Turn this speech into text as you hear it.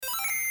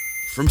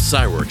From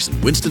SciWorks in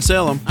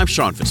Winston-Salem, I'm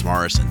Sean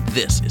Fitzmaurice, and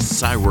this is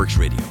SciWorks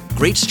Radio.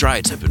 Great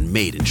strides have been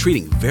made in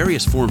treating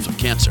various forms of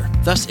cancer,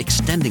 thus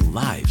extending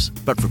lives.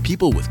 But for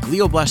people with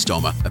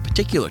glioblastoma, a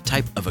particular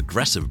type of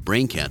aggressive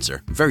brain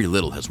cancer, very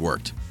little has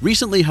worked.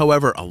 Recently,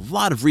 however, a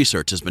lot of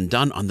research has been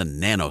done on the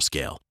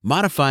nanoscale,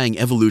 modifying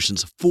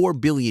evolution's 4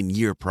 billion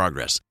year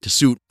progress to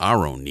suit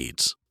our own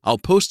needs. I'll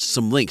post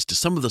some links to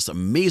some of this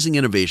amazing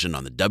innovation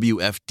on the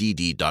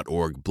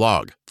WFDD.org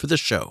blog for this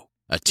show.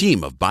 A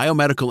team of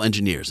biomedical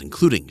engineers,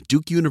 including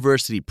Duke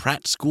University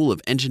Pratt School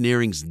of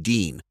Engineering's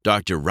dean,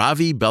 Dr.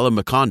 Ravi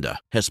Bellamukanda,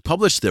 has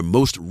published their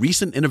most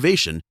recent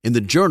innovation in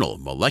the journal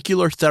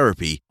Molecular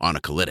Therapy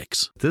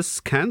Oncolytics. This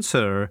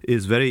cancer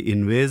is very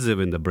invasive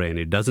in the brain.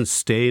 It doesn't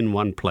stay in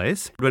one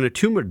place. When a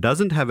tumor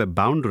doesn't have a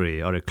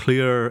boundary or a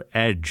clear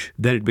edge,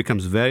 then it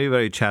becomes very,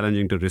 very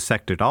challenging to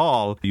resect it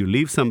all. You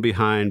leave some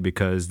behind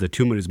because the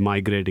tumor is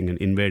migrating and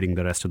invading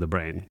the rest of the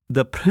brain.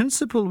 The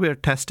principle we're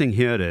testing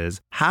here is,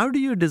 how do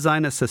you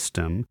design a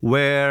system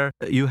where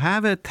you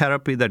have a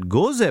therapy that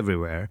goes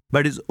everywhere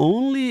but is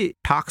only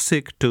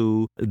toxic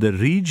to the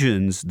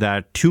regions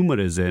that tumor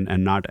is in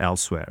and not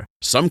elsewhere?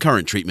 Some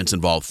current treatments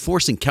involve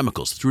forcing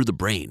chemicals through the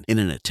brain in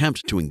an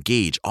attempt to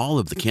engage all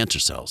of the cancer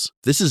cells.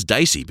 This is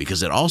dicey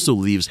because it also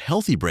leaves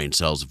healthy brain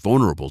cells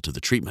vulnerable to the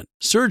treatment.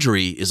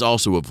 Surgery is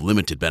also of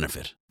limited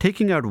benefit.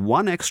 Taking out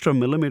 1 extra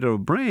millimeter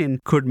of brain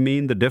could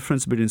mean the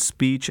difference between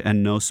speech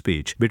and no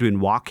speech, between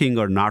walking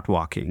or not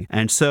walking.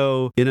 And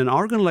so in an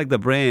organ like the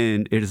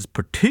brain, it is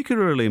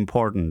particularly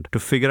important to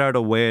figure out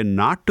a way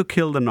not to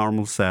kill the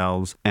normal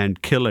cells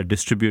and kill a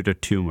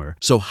distributed tumor.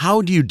 So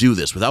how do you do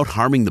this without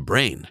harming the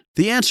brain?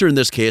 The answer in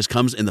this case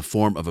comes in the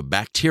form of a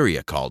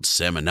bacteria called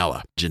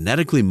Salmonella,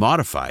 genetically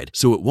modified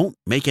so it won't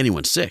make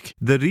anyone sick.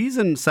 The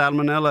reason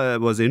Salmonella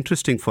was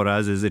interesting for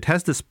us is it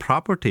has this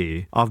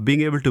property of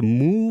being able to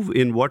move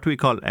in what we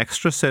call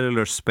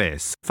extracellular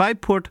space. If I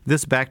put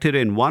this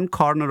bacteria in one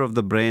corner of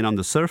the brain on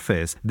the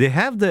surface, they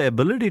have the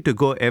ability to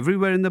go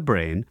everywhere in the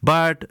brain,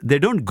 but they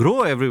don't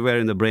grow everywhere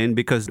in the brain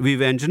because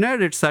we've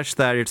engineered it such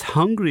that it's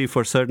hungry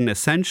for certain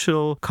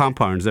essential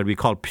compounds that we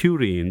call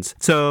purines.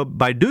 So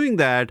by doing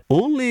that,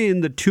 only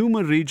in the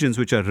tumor regions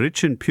which are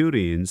rich in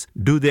purines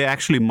do they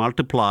actually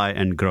multiply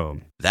and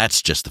grow.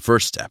 That's just the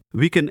first step.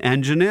 We can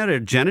engineer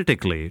it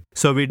genetically.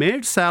 So we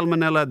made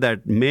Salmonella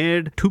that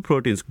made 2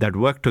 proteins that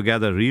work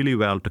together really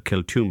well to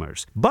kill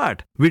tumors.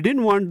 But we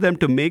didn't want them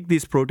to make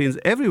these proteins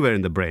everywhere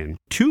in the brain.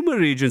 Tumor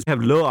regions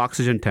have low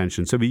oxygen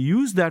tension. So we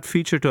used that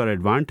feature to our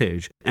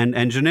advantage and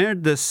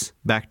engineered this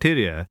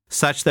bacteria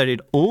such that it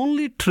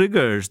only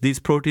triggers these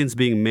proteins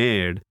being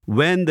made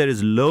when there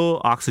is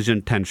low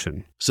oxygen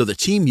tension. So the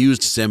team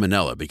used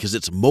Salmonella because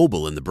it's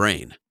mobile in the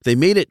brain. They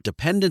made it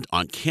dependent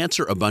on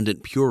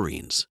cancer-abundant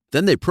purines.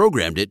 Then they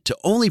programmed it to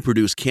only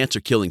produce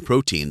cancer-killing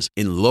proteins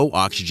in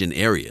low-oxygen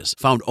areas,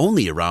 found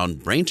only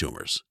around brain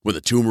tumors. When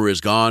the tumor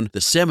is gone, the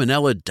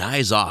Salmonella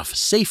dies off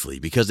safely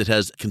because it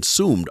has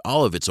consumed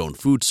all of its own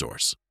food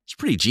source. It's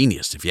pretty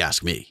genius, if you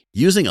ask me.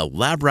 Using a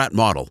lab rat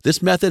model,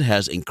 this method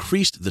has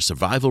increased the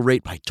survival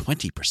rate by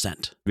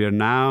 20%. We are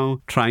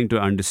now trying to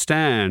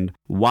understand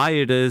why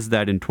it is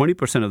that in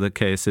 20% of the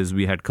cases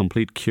we had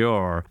complete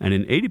cure and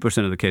in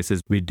 80% of the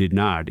cases we did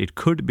not. It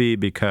could be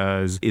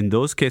because in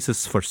those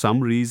cases, for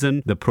some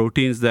reason, the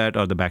proteins that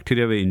or the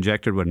bacteria we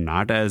injected were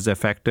not as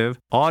effective.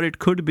 Or it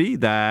could be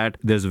that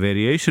there's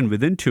variation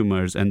within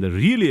tumors and the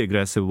really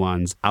aggressive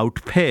ones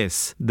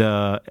outpace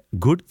the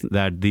good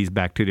that these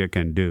bacteria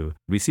can do.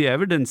 We see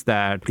evidence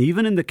that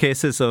even in the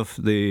cases of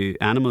the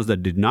animals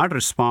that did not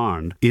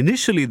respond,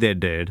 initially they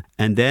did,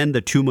 and then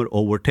the tumor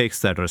overtakes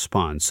that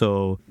response.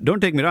 So don't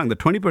take me wrong, the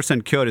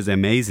 20% cure is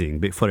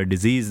amazing for a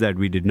disease that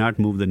we did not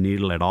move the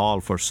needle at all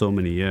for so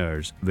many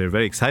years. We're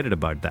very excited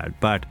about that,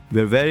 but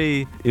we're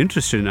very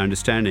interested in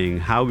understanding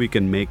how we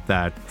can make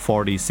that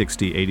 40,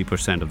 60,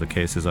 80% of the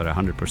cases or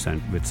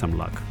 100% with some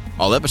luck.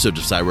 All episodes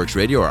of SciWorks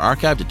Radio are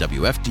archived at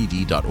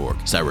WFDD.org.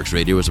 SciWorks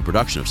Radio is a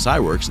production of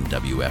SciWorks and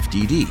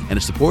WFDD and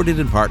is supported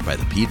in part by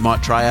the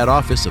Piedmont Triad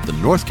Office of the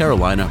North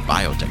Carolina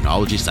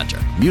Biotechnology Center.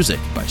 Music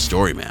by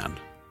Storyman.